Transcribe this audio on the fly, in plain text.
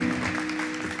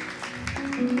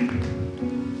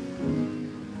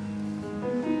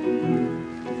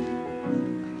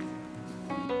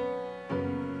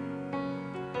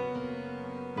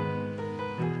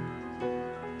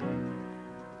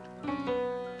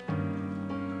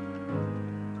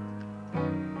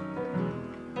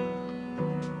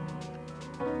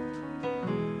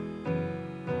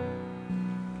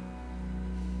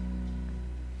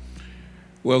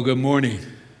Well, good morning.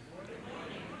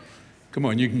 Come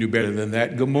on, you can do better than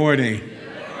that. Good morning.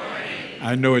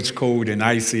 I know it's cold and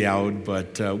icy out,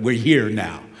 but we're here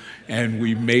now, and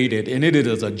we made it. And it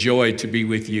is a joy to be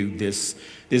with you this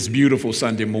beautiful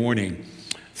Sunday morning.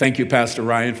 Thank you, Pastor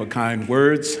Ryan, for kind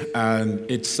words. And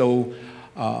it's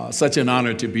such an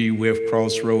honor to be with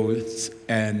Crossroads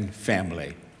and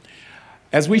family.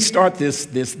 As we start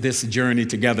this journey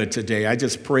together today, I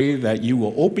just pray that you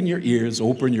will open your ears,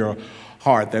 open your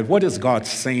heart, that what is God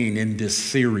saying in this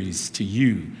series to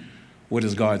you? What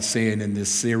is God saying in this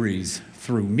series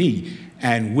through me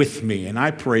and with me? And I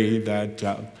pray that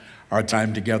our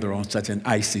time together on such an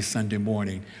icy Sunday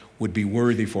morning would be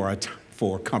worthy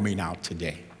for coming out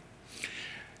today.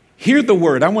 Hear the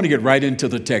word. I want to get right into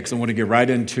the text. I want to get right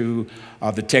into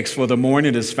the text for the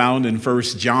morning. It's found in 1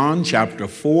 John chapter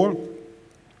 4,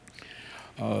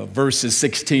 verses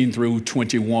 16 through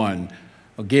 21.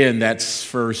 Again,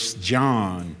 that's 1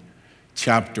 John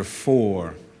chapter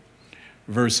 4,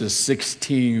 verses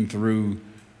 16 through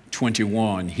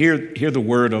 21. Hear the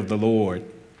word of the Lord.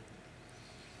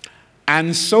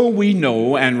 And so we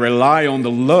know and rely on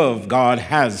the love God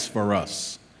has for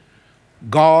us.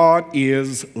 God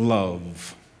is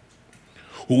love.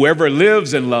 Whoever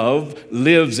lives in love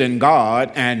lives in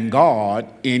God and God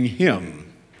in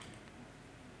him.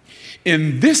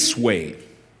 In this way,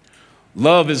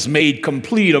 love is made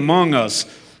complete among us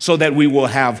so that we will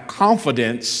have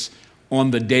confidence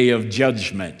on the day of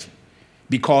judgment,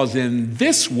 because in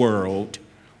this world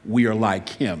we are like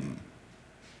him.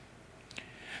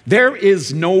 There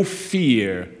is no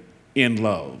fear in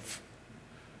love,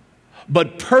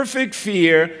 but perfect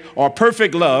fear or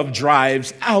perfect love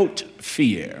drives out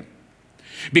fear,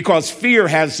 because fear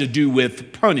has to do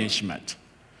with punishment.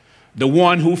 The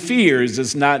one who fears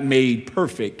is not made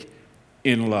perfect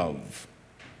in love.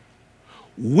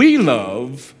 We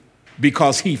love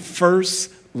because he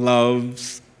first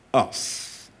loves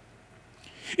us.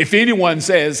 If anyone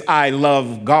says, I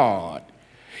love God,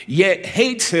 yet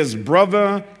hates his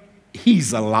brother,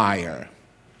 he's a liar.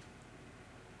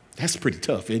 That's pretty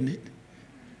tough, isn't it?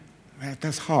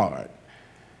 That's hard.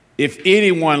 If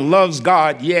anyone loves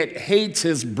God, yet hates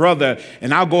his brother,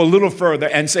 and I'll go a little further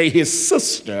and say his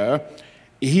sister,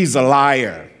 he's a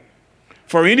liar.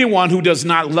 For anyone who does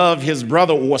not love his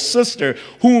brother or sister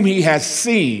whom he has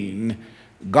seen,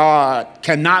 God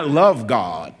cannot love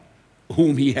God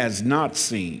whom he has not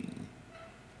seen.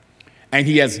 And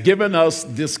he has given us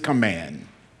this command: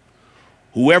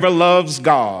 whoever loves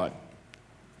God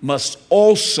must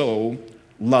also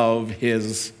love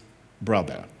his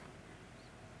brother.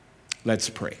 Let's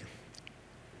pray.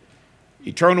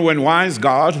 Eternal and wise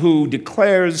God, who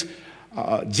declares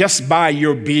just by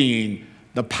your being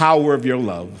the power of your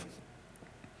love,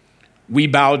 we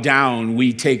bow down,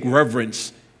 we take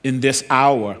reverence in this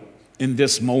hour, in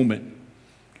this moment.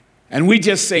 And we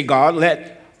just say, God,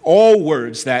 let all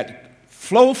words that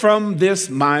flow from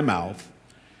my mouth,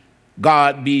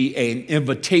 God, be an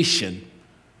invitation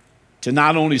to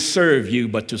not only serve you,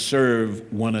 but to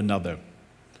serve one another.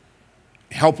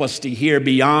 Help us to hear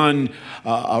beyond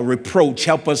a reproach.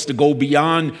 Help us to go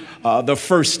beyond the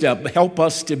first step. Help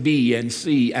us to be and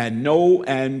see and know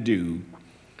and do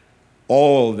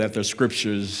all that the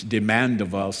scriptures demand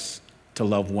of us to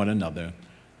love one another.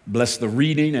 Bless the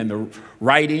reading and the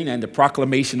writing and the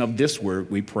proclamation of this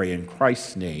word, we pray in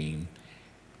Christ's name.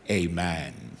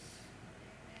 Amen.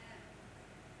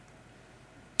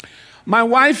 My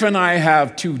wife and I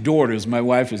have two daughters. My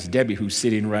wife is Debbie, who's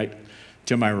sitting right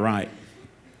to my right.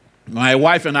 My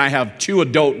wife and I have two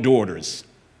adult daughters,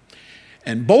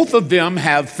 and both of them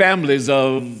have families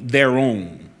of their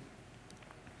own.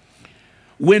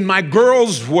 When my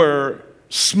girls were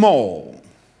small,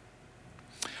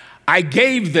 I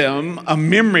gave them a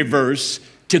memory verse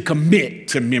to commit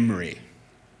to memory.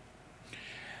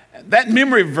 That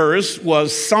memory verse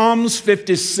was Psalms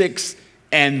 56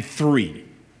 and 3.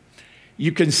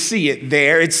 You can see it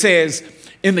there. It says,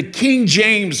 in the King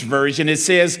James Version, it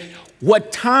says,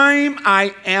 what time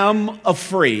I am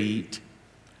afraid,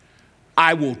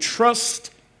 I will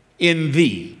trust in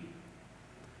thee.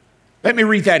 Let me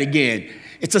read that again.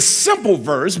 It's a simple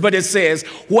verse, but it says,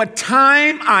 what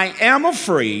time I am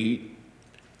afraid,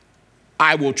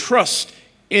 I will trust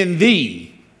in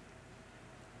thee.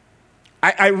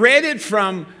 I read it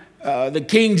from the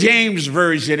King James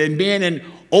Version, and being an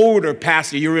older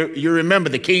pastor, you remember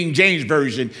the King James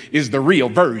Version is the real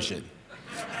version.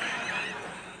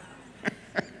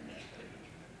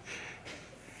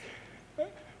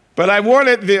 But I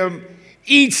wanted them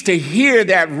each to hear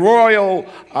that royal,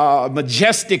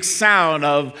 majestic sound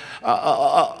of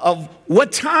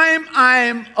what time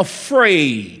I'm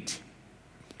afraid,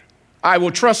 I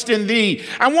will trust in thee.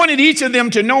 I wanted each of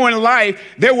them to know in life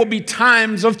there will be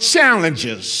times of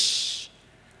challenges,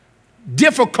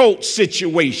 difficult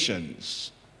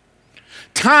situations,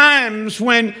 times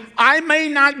when I may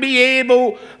not be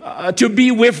able to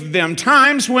be with them,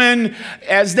 times when,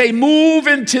 as they move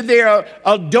into their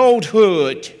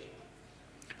adulthood,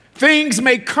 things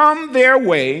may come their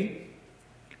way,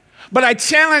 but I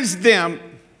challenge them,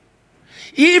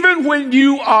 even when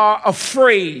you are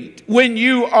afraid, when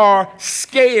you are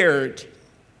scared,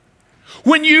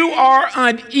 when you are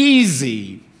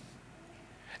uneasy,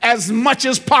 as much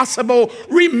as possible,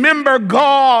 remember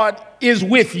God is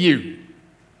with you.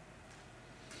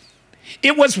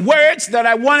 It was words that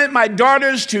I wanted my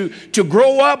daughters to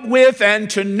grow up with and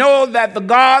to know that the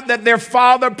God that their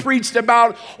father preached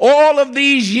about all of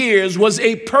these years was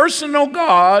a personal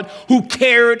God who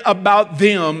cared about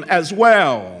them as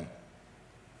well.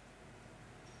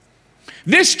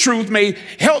 This truth may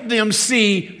help them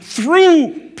see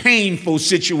through painful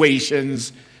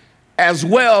situations as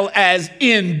well as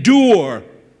endure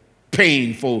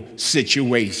painful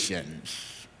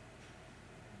situations.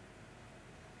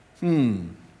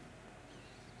 On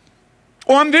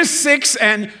this sixth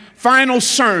and final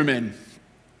sermon,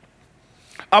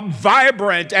 a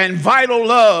vibrant and vital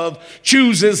love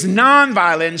chooses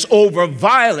nonviolence over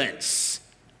violence.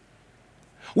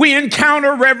 We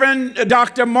encounter Reverend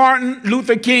Dr. Martin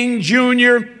Luther King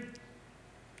Jr.,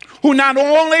 who not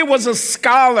only was a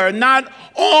scholar, not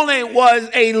only was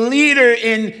a leader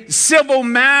in civil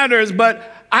matters, but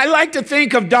I like to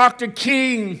think of Dr.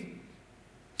 King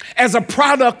as a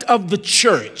product of the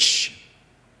church.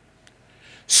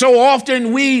 So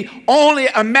often we only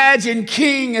imagine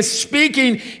King as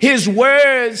speaking his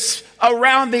words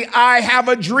around the I have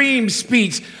a dream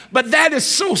speech, but that is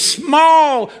so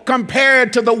small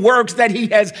compared to the works that he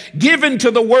has given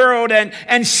to the world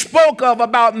and spoke of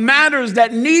about matters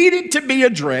that needed to be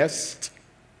addressed.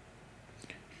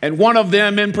 And one of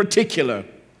them in particular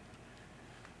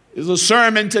is a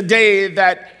sermon today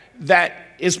that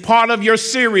is part of your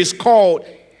series called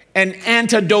An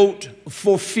Antidote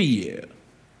for Fear.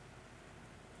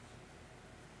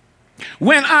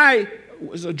 When I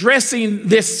was addressing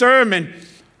this sermon,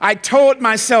 I told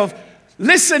myself,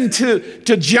 listen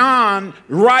to John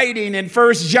writing in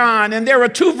 1 John, and there are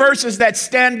two verses that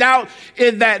stand out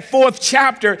in that 4th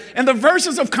chapter. And the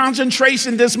verses of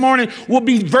concentration this morning will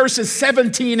be verses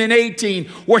 17 and 18,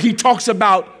 where he talks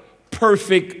about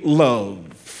perfect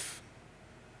love.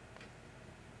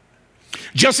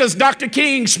 Just as Dr.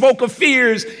 King spoke of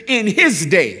fears in his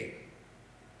day,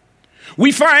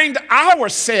 we find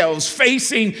ourselves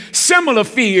facing similar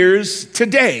fears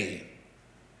today.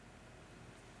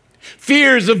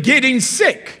 Fears of getting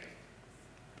sick,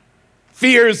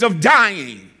 fears of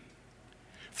dying,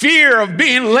 fear of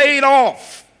being laid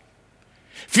off,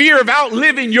 fear of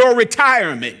outliving your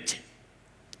retirement,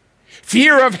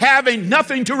 fear of having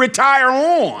nothing to retire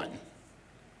on,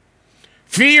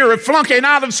 fear of flunking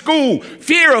out of school,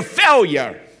 fear of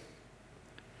failure,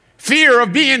 fear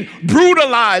of being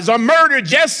brutalized or murdered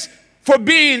just for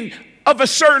being of a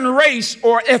certain race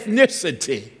or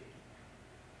ethnicity.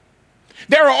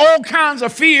 There are all kinds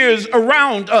of fears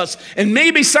around us, and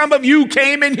maybe some of you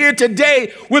came in here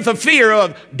today with a fear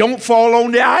of don't fall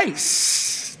on the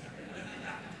ice.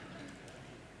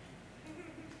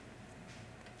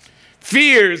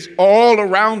 Fears all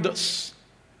around us.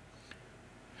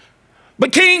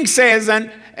 But King says,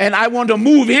 and I want to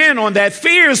move in on that,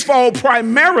 fears fall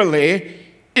primarily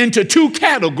into two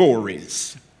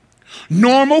categories: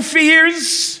 normal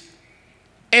fears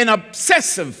and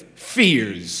obsessive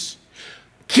fears.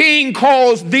 King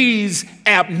calls these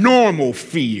abnormal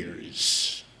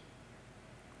fears.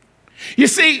 You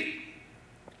see,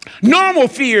 normal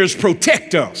fears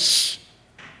protect us.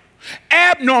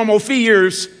 Abnormal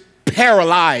fears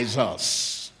paralyze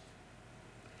us.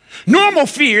 Normal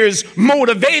fears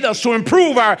motivate us to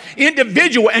improve our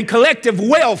individual and collective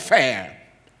welfare.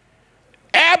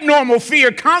 Abnormal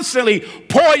fear constantly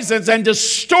poisons and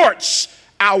distorts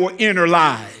our inner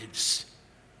lives.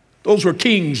 Those were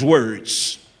King's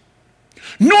words.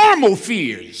 Normal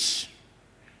fears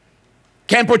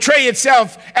can portray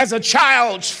itself as a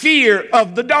child's fear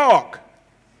of the dark.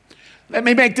 Let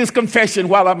me make this confession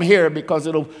while I'm here because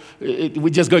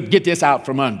we just go get this out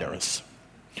from under us.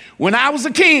 When I was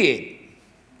a kid,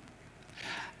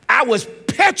 I was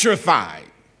petrified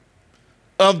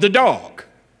of the dog.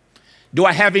 Do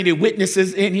I have any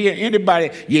witnesses in here?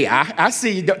 Anybody? Yeah, I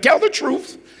see you. Tell the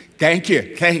truth. Thank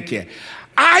you. Thank you.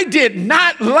 I did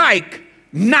not like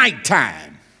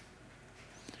nighttime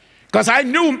because I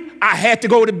knew I had to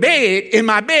go to bed in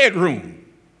my bedroom.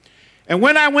 And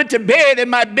when I went to bed in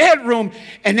my bedroom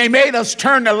and they made us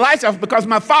turn the lights off because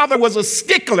my father was a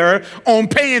stickler on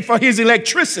paying for his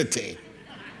electricity.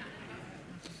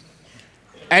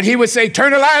 And he would say,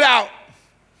 turn the light out.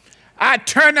 I'd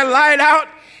turn the light out.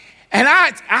 And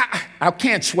I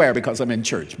can't swear because I'm in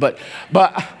church, but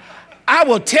I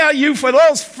will tell you for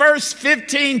those first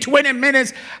 15, 20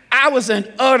 minutes, I was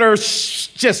in utter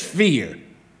just fear.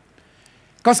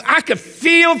 Because I could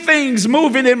feel things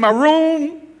moving in my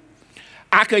room.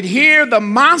 I could hear the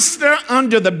monster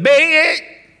under the bed.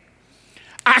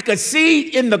 I could see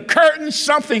in the curtains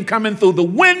something coming through the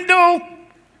window.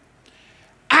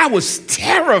 I was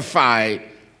terrified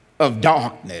of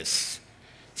darkness.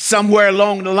 Somewhere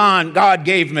along the line, God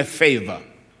gave me favor.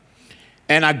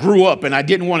 And I grew up and I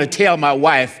didn't want to tell my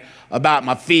wife about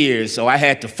my fears, so I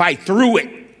had to fight through it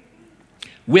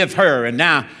with her. And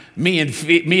now me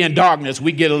and darkness,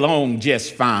 we get along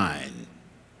just fine.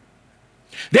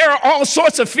 There are all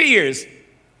sorts of fears.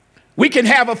 We can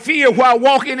have a fear while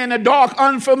walking in a dark,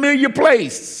 unfamiliar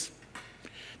place.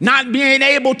 Not being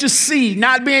able to see,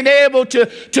 not being able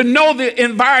to know the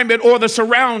environment or the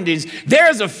surroundings.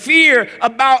 There's a fear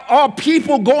about our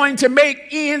people going to make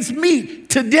ends meet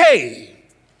today.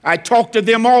 I talk to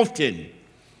them often.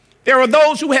 There are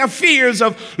those who have fears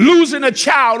of losing a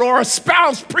child or a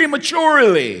spouse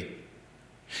prematurely.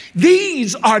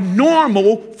 These are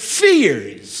normal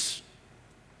fears.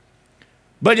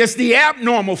 But it's the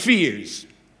abnormal fears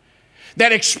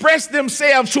that express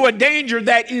themselves to a danger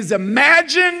that is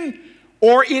imagined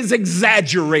or is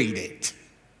exaggerated.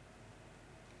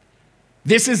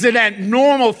 This is an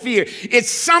abnormal fear. It's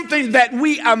something that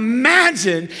we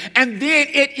imagine and then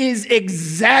it is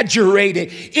exaggerated.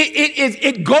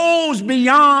 It goes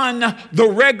beyond the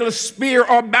regular sphere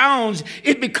or bounds.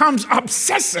 It becomes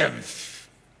obsessive.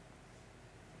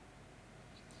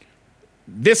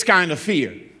 This kind of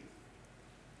fear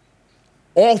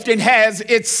often has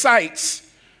its sights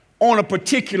on a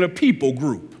particular people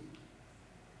group.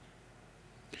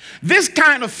 This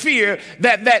kind of fear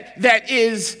that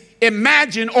is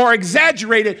imagined or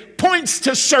exaggerated points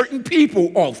to certain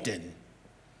people often.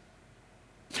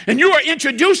 And you are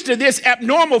introduced to this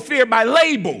abnormal fear by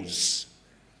labels.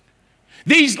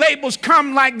 These labels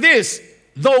come like this: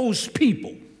 those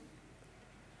people,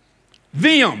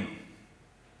 them,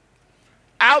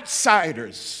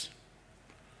 outsiders,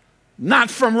 not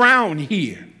from around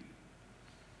here.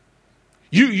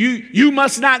 You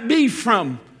must not be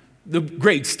from the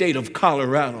great state of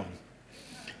Colorado.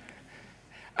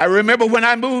 I remember when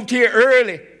I moved here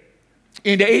early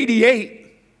in '88,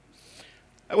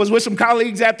 I was with some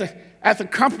colleagues at the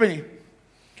company,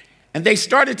 and they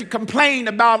started to complain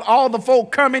about all the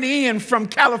folk coming in from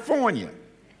California.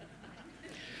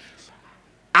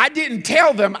 I didn't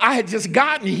tell them I had just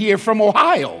gotten here from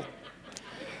Ohio.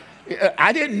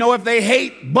 I didn't know if they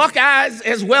hate Buckeyes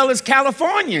as well as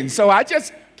Californians, so I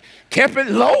just kept it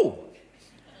low.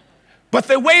 But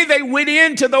the way they went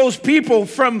into those people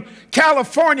from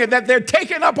California, that they're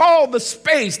taking up all the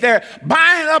space, they're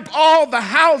buying up all the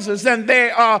houses, and they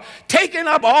are taking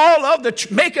up all of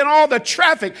making all the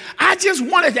traffic. I just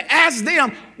wanted to ask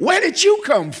them, where did you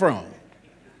come from?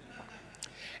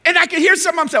 And I could hear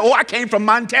some of them say, oh, I came from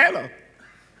Montana.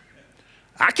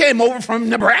 I came over from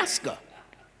Nebraska.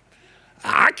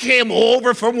 I came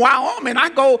over from Wyoming. I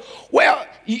go, well,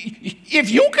 if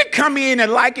you could come in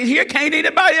and like it here, can't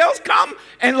anybody else come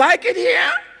and like it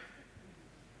here?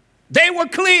 They were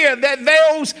clear that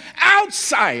those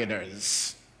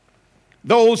outsiders,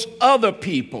 those other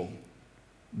people,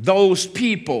 those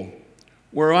people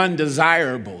were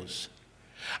undesirables.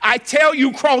 I tell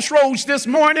you, Crossroads, this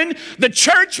morning, the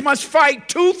church must fight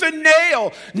tooth and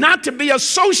nail not to be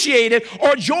associated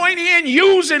or join in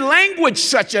using language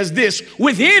such as this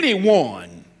with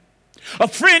anyone. A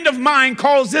friend of mine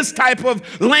calls this type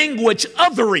of language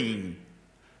othering.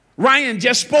 Ryan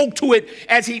just spoke to it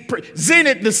as he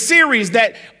presented the series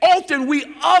that often we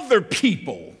other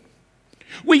people.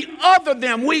 We other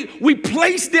them. We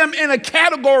place them in a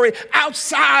category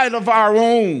outside of our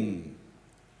own.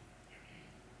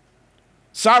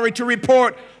 Sorry to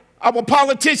report, our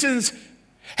politicians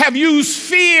have used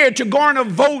fear to garner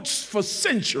votes for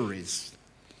centuries.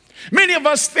 Many of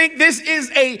us think this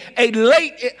is a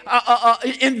late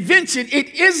invention.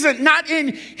 It isn't, not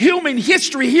in human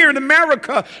history here in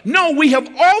America. No, we have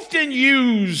often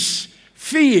used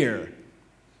fear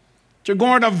to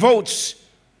garner votes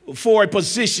for a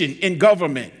position in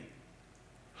government.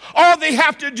 All they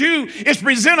have to do is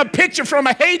present a picture from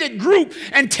a hated group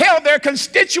and tell their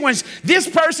constituents this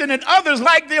person and others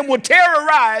like them will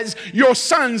terrorize your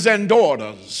sons and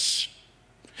daughters.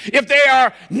 If they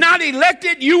are not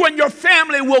elected, you and your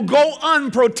family will go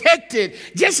unprotected.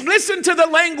 Just listen to the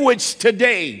language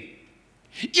today.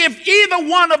 If either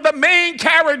one of the main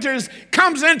characters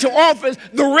comes into office,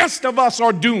 the rest of us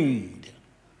are doomed.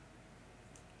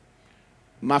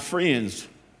 My friends,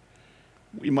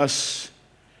 we must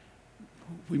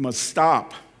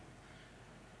stop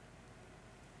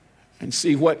and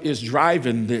see what is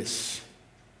driving this.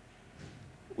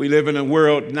 We live in a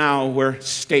world now where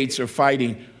states are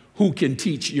fighting who can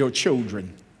teach your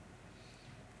children,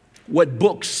 what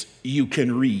books you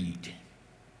can read,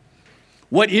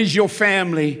 what is your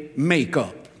family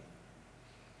makeup.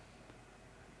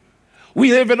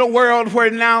 We live in a world where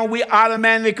now we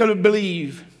automatically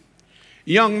believe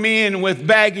young men with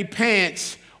baggy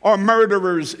pants are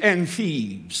murderers and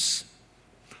thieves.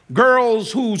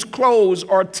 Girls whose clothes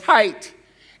are tight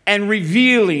and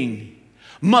revealing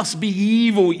must be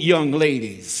evil young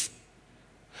ladies.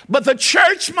 But the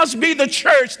church must be the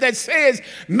church that says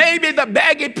maybe the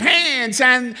baggy pants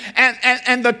and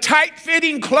the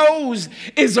tight-fitting clothes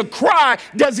is a cry,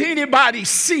 does anybody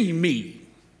see me?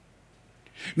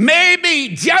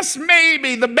 Maybe, just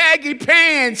maybe, the baggy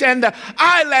pants and the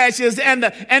eyelashes and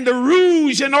the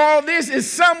rouge and all this is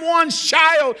someone's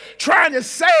child trying to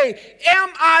say, am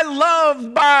I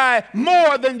loved by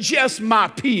more than just my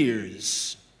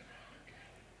peers?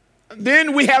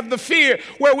 Then we have the fear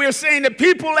where we're saying that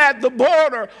people at the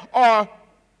border are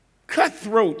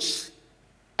cutthroats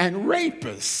and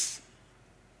rapists.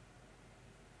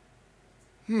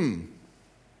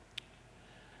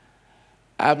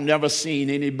 I've never seen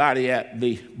anybody at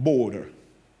the border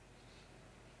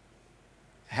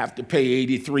have to pay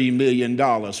 $83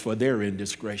 million for their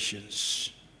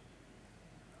indiscretions.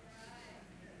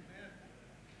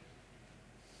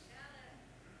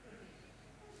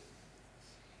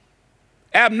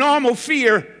 Abnormal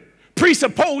fear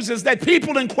presupposes that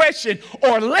people in question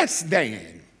are less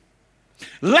than,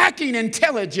 lacking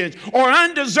intelligence, or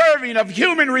undeserving of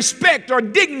human respect or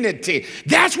dignity.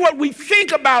 That's what we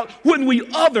think about when we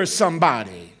other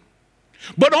somebody.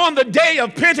 But on the day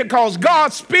of Pentecost,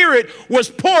 God's Spirit was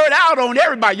poured out on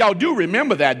everybody. Y'all do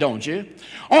remember that, don't you?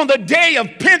 On the day of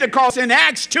Pentecost in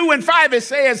Acts 2 and 5, it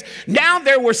says, now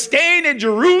there were staying in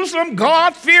Jerusalem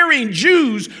God-fearing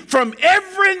Jews from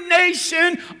every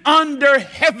nation under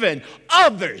heaven,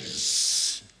 others.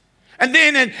 And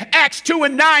then in Acts 2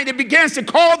 and 9, it begins to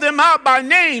call them out by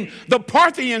name: the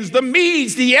Parthians, the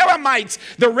Medes, the Elamites,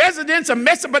 the residents of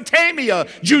Mesopotamia,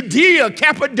 Judea,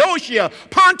 Cappadocia,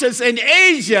 Pontus, and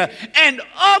Asia, and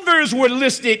others were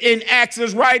listed in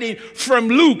Acts' writing from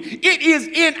Luke. It is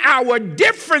in our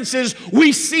differences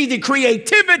we see the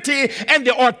creativity and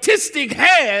the artistic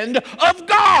hand of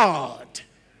God.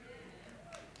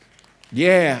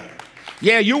 Yeah,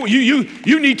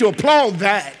 you need to applaud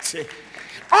that.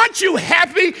 Aren't you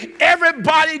happy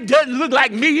everybody doesn't look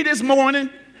like me this morning?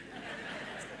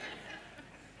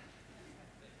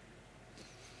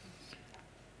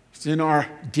 It's in our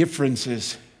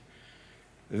differences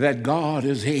that God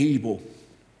is able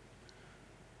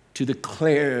to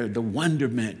declare the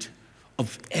wonderment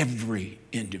of every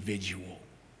individual.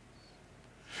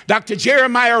 Dr.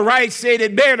 Jeremiah Wright said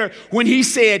it better when he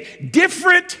said,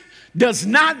 different does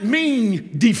not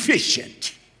mean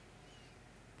deficient.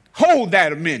 Hold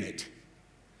that a minute.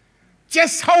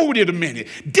 Just hold it a minute.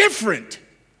 Different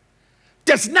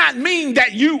does not mean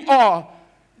that you are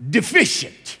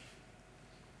deficient.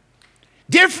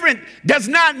 Different does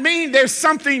not mean there's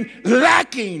something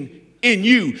lacking in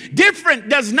you. Different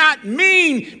does not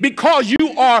mean because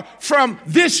you are from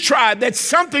this tribe that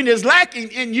something is lacking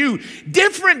in you.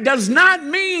 Different does not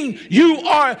mean you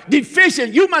are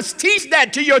deficient. You must teach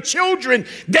that to your children.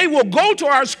 They will go to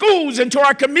our schools and to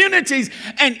our communities,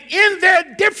 and in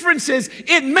their differences,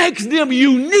 it makes them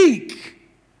unique.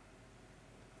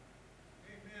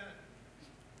 Amen.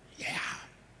 Yeah.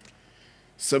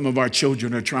 Some of our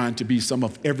children are trying to be some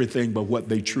of everything but what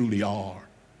they truly are.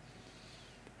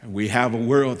 And we have a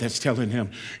world that's telling him,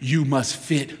 you must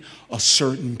fit a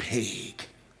certain peg.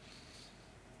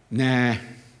 Nah.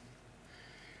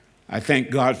 I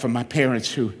thank God for my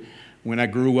parents who, when I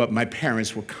grew up, my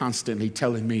parents were constantly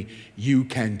telling me, you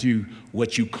can do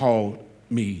what you call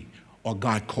me or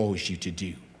God calls you to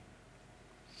do.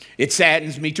 It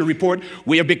saddens me to report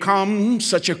we have become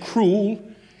such a cruel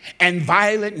and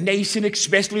violent nation,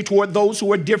 especially toward those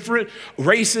who are different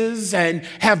races and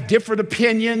have different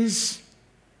opinions.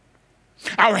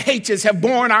 Our hatred have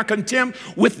borne our contempt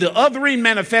with the othering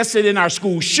manifested in our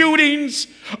school shootings,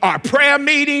 our prayer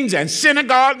meetings and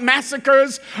synagogue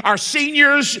massacres, our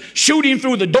seniors shooting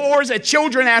through the doors at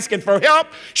children asking for help,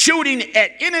 shooting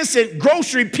at innocent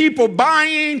grocery people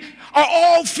buying, are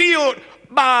all fueled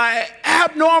by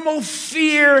abnormal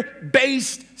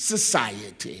fear-based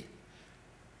society.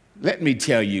 Let me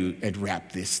tell you and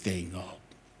wrap this thing up.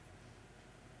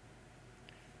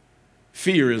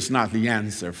 Fear is not the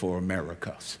answer for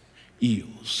America's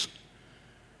ills.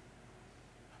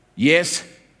 Yes,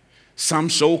 some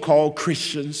so-called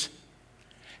Christians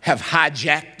have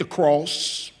hijacked the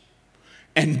cross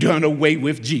and done away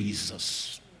with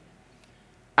Jesus.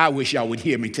 I wish y'all would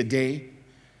hear me today.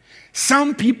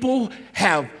 Some people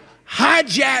have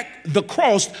hijacked the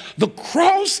cross. The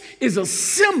cross is a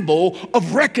symbol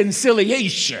of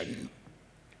reconciliation.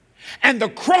 And the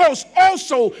cross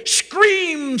also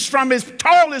screams from its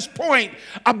tallest point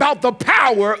about the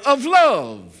power of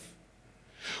love.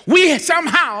 We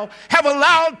somehow have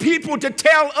allowed people to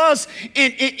tell us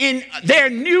in their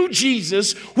new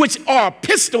Jesus, which are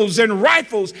pistols and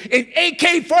rifles and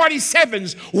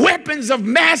AK-47s, weapons of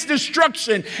mass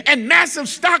destruction and massive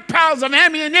stockpiles of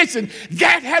ammunition,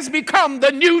 that has become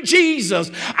the new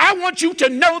Jesus. I want you to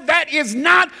know that is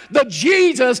not the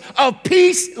Jesus of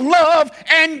peace, love,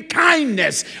 and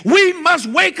kindness. We must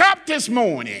wake up this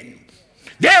morning.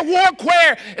 Their war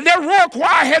choir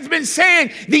has been saying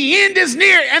the end is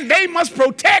near and they must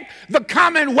protect the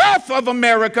commonwealth of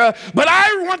America. But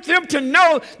I want them to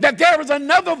know that there is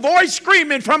another voice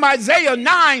screaming from Isaiah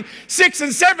 9, 6,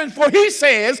 and 7. For he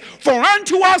says, for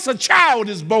unto us a child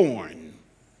is born.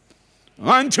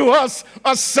 Unto us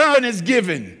a son is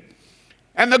given.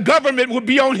 And the government will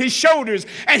be on his shoulders.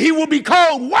 And he will be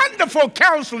called Wonderful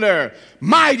Counselor,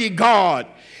 Mighty God,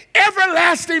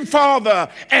 Everlasting Father,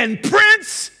 and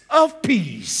Prince of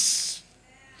Peace.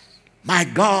 My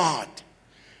God,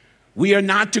 we are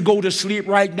not to go to sleep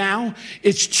right now.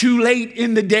 It's too late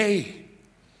in the day.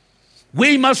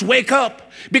 We must wake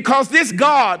up because this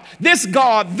God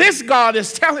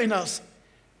is telling us,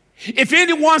 if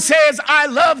anyone says, I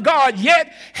love God,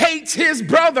 yet hates his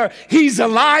brother, he's a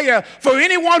liar. For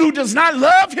anyone who does not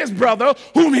love his brother,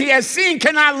 whom he has seen,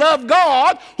 cannot love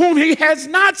God, whom he has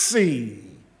not seen.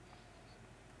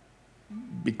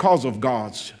 Because of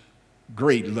God's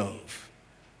great love,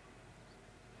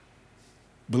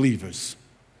 believers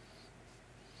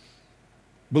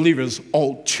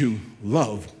ought to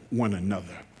love one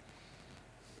another.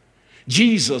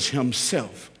 Jesus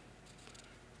himself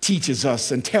teaches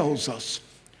us and tells us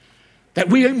that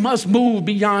we must move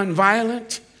beyond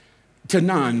violent to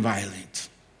nonviolent.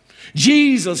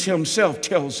 Jesus himself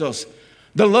tells us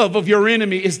the love of your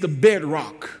enemy is the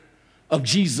bedrock of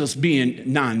Jesus being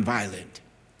nonviolent.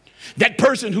 That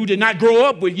person who did not grow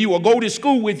up with you or go to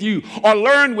school with you or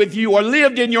learn with you or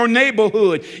lived in your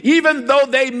neighborhood, even though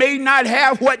they may not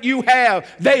have what you have,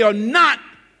 they are not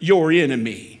your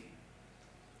enemy.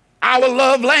 Our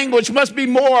love language must be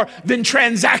more than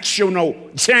transactional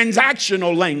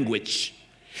language.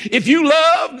 If you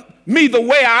love me the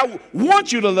way I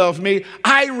want you to love me,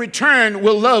 I in return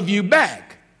will love you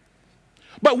back.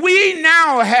 But we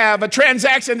now have a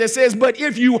transaction that says, but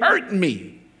if you hurt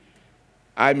me,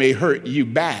 I may hurt you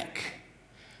back.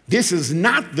 This is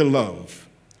not the love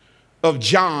of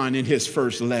John in his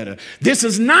first letter. This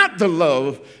is not the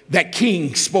love that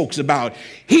King spoke about.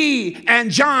 He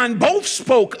and John both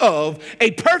spoke of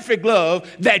a perfect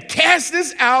love that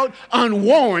casts out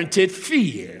unwarranted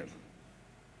fear.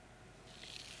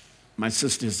 My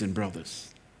sisters and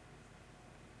brothers,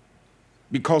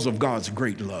 because of God's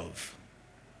great love,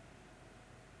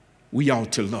 we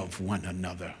ought to love one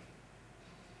another.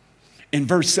 In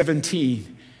verse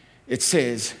 17, it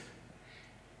says,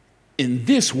 in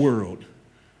this world,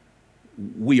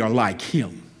 we are like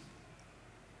him.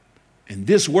 In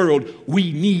this world,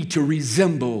 we need to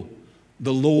resemble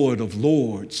the Lord of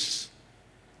Lords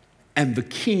and the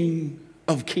King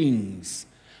of Kings,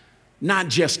 not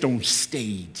just on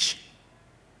stage,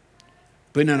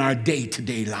 but in our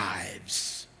day-to-day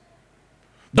lives.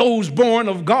 Those born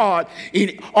of God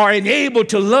are enabled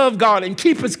to love God and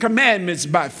keep his commandments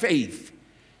by faith.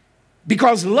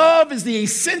 Because love is the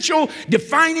essential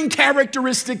defining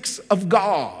characteristics of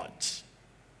God.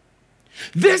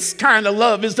 This kind of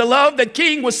love is the love that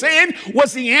King was saying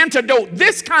was the antidote.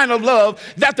 This kind of love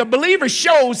that the believer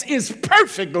shows is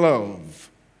perfect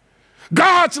love.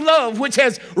 God's love, which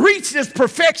has reached its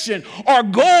perfection or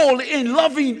goal in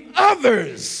loving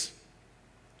others.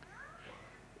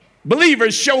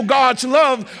 Believers show God's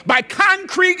love by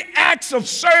concrete acts of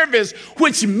service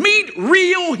which meet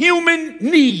real human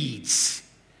needs,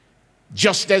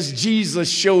 just as Jesus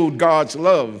showed God's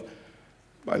love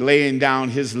by laying down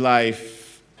his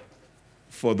life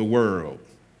for the world.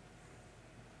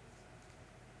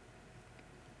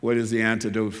 What is the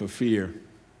antidote for fear?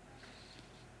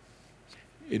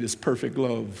 It is perfect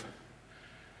love.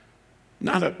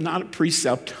 Not a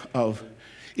precept of,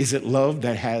 is it love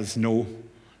that has no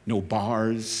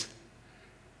bars,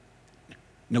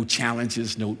 no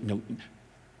challenges,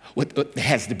 what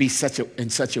has to be in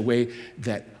such a way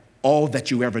that all that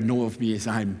you ever know of me is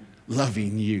I'm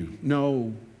loving you.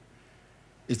 No,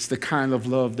 it's the kind of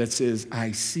love that says,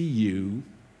 I see you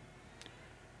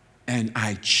and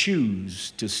I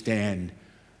choose to stand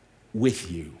with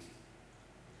you.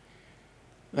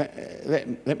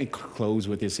 Let me close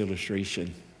with this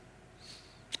illustration.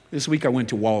 This week I went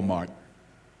to Walmart.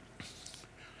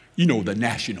 You know, the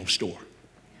national store.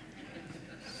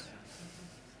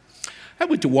 I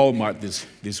went to Walmart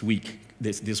this week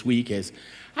as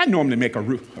I normally make a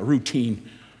routine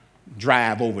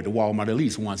drive over to Walmart at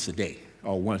least once a day,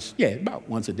 or about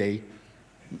once a day,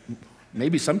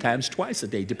 maybe sometimes twice a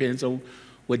day, depends on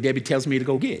what Debbie tells me to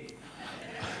go get.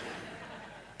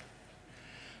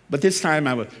 But this time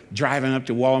I was driving up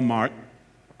to Walmart,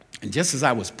 and just as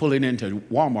I was pulling into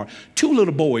Walmart, two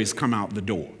little boys come out the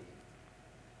door.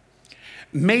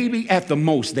 Maybe at the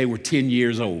most they were 10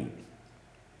 years old.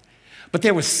 But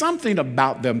there was something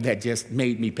about them that just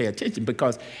made me pay attention,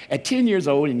 because at 10 years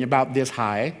old and about this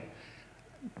high,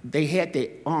 they had their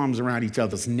arms around each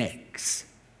other's necks.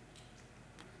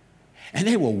 And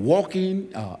they were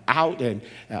walking out, and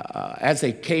as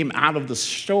they came out of the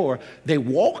store, they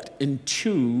walked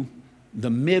into the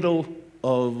middle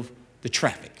of the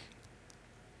traffic.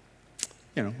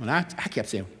 You know, and I kept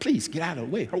saying, please get out of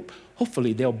the way.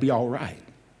 Hopefully they'll be all right.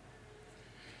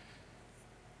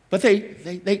 But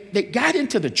they got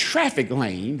into the traffic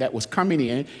lane that was coming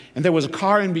in, and there was a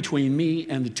car in between me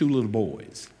and the two little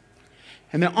boys.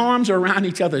 And their arms were around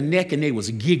each other's neck, and they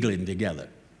was giggling together.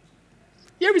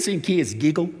 You ever seen kids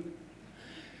giggle?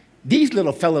 These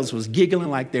little fellas was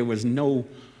giggling like there was no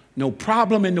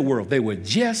problem in the world. They were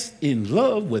just in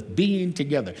love with being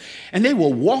together. And they were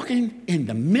walking in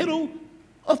the middle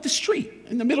of the street,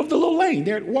 in the middle of the little lane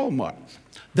there at Walmart.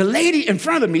 The lady in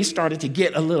front of me started to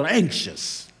get a little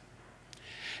anxious.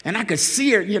 And I could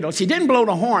see her, you know, she didn't blow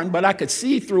the horn, but I could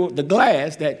see through the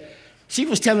glass that she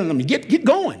was telling them, get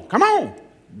going, come on,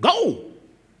 go.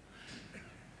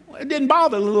 Well, it didn't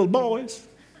bother the little boys.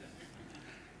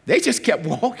 They just kept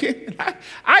walking.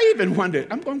 I even wondered,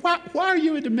 I'm going, why are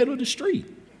you in the middle of the street?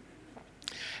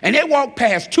 And they walked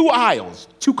past two aisles,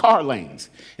 two car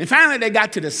lanes. And finally they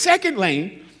got to the second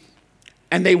lane,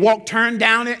 and they turned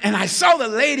down it. And I saw the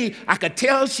lady, I could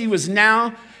tell she was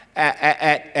now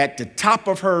at the top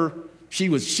of her, she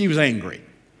was angry.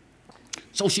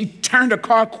 So she turned her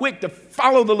car quick to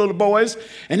follow the little boys.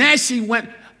 And as she went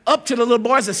up to the little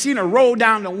boys, I seen her roll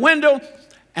down the window.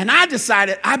 And I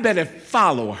decided I better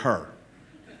follow her.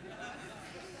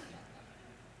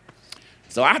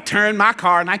 So I turned my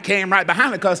car and I came right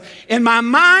behind her, because in my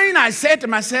mind I said to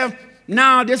myself,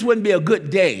 no, this wouldn't be a good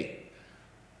day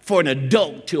for an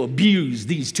adult to abuse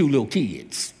these two little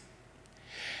kids.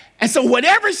 And so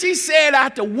whatever she said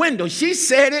out the window, she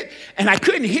said it, and I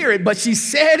couldn't hear it, but she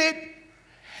said it,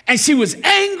 and she was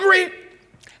angry,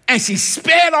 and she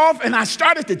sped off, and I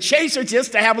started to chase her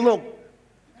just to have a little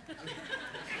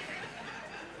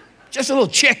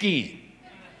check-in.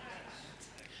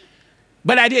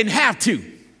 But I didn't have to,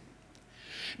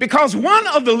 because one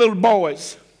of the little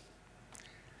boys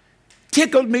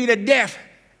tickled me to death.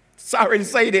 Sorry to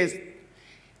say this.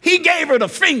 He gave her the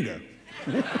finger.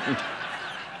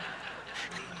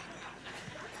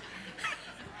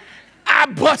 I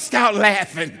bust out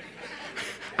laughing.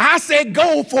 I said,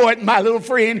 go for it, my little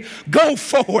friend. Go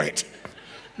for it.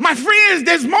 My friends,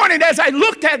 this morning as I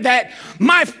looked at that,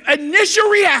 my initial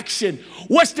reaction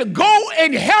was to go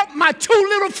and help my two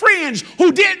little friends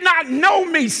who did not know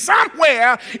me.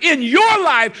 Somewhere in your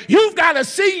life, you've got to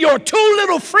see your two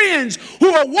little friends who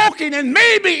are walking and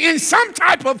maybe in some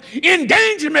type of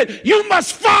endangerment. You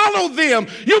must follow them.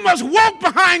 You must walk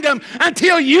behind them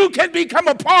until you can become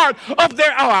a part of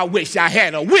their, I wish I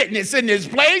had a witness in this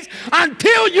place,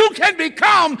 until you can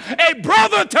become a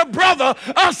brother to brother,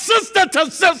 a sister to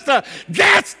sister.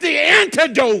 That's the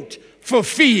antidote for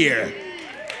fear.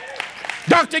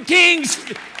 Dr. King's,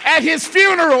 at his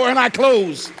funeral, and I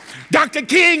close, Dr.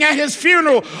 King at his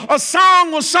funeral, a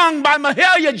song was sung by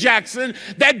Mahalia Jackson,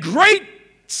 that great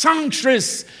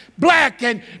songstress, black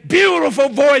and beautiful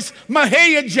voice,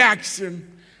 Mahalia Jackson.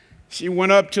 She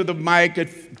went up to the mic at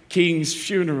King's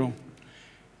funeral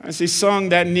and she sung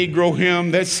that Negro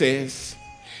hymn that says,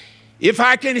 if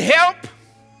I can help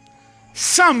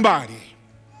somebody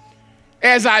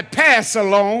as I pass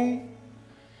along,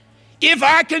 if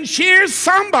I can cheer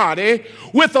somebody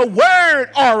with a word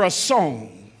or a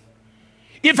song,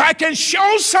 if I can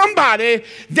show somebody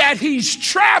that he's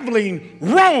traveling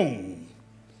wrong,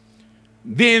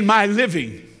 then my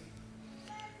living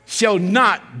shall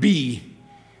not be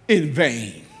in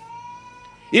vain.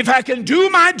 If I can do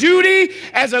my duty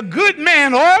as a good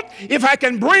man ought, if I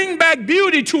can bring back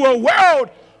beauty to a world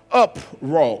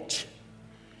upwrought,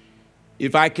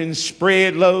 if I can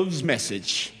spread love's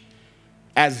message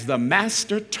as the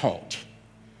Master taught,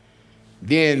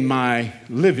 then my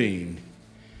living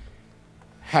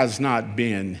has not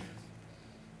been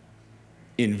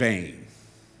in vain.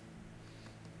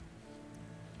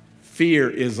 Fear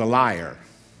is a liar.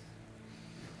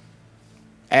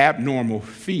 Abnormal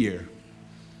fear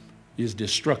is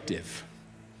destructive.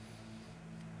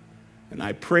 And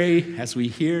I pray as we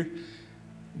hear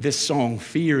this song,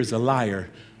 Fear is a Liar,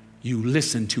 you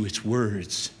listen to its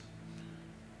words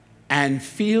and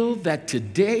feel that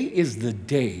today is the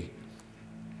day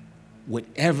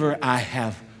whatever I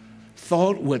have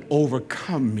thought would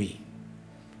overcome me,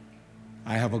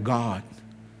 I have a God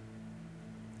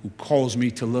who calls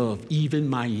me to love even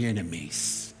my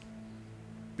enemies.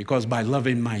 Because by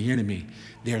loving my enemy,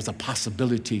 there's a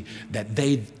possibility that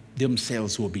they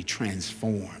themselves will be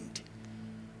transformed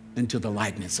into the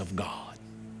likeness of God.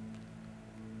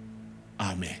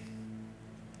 Amen.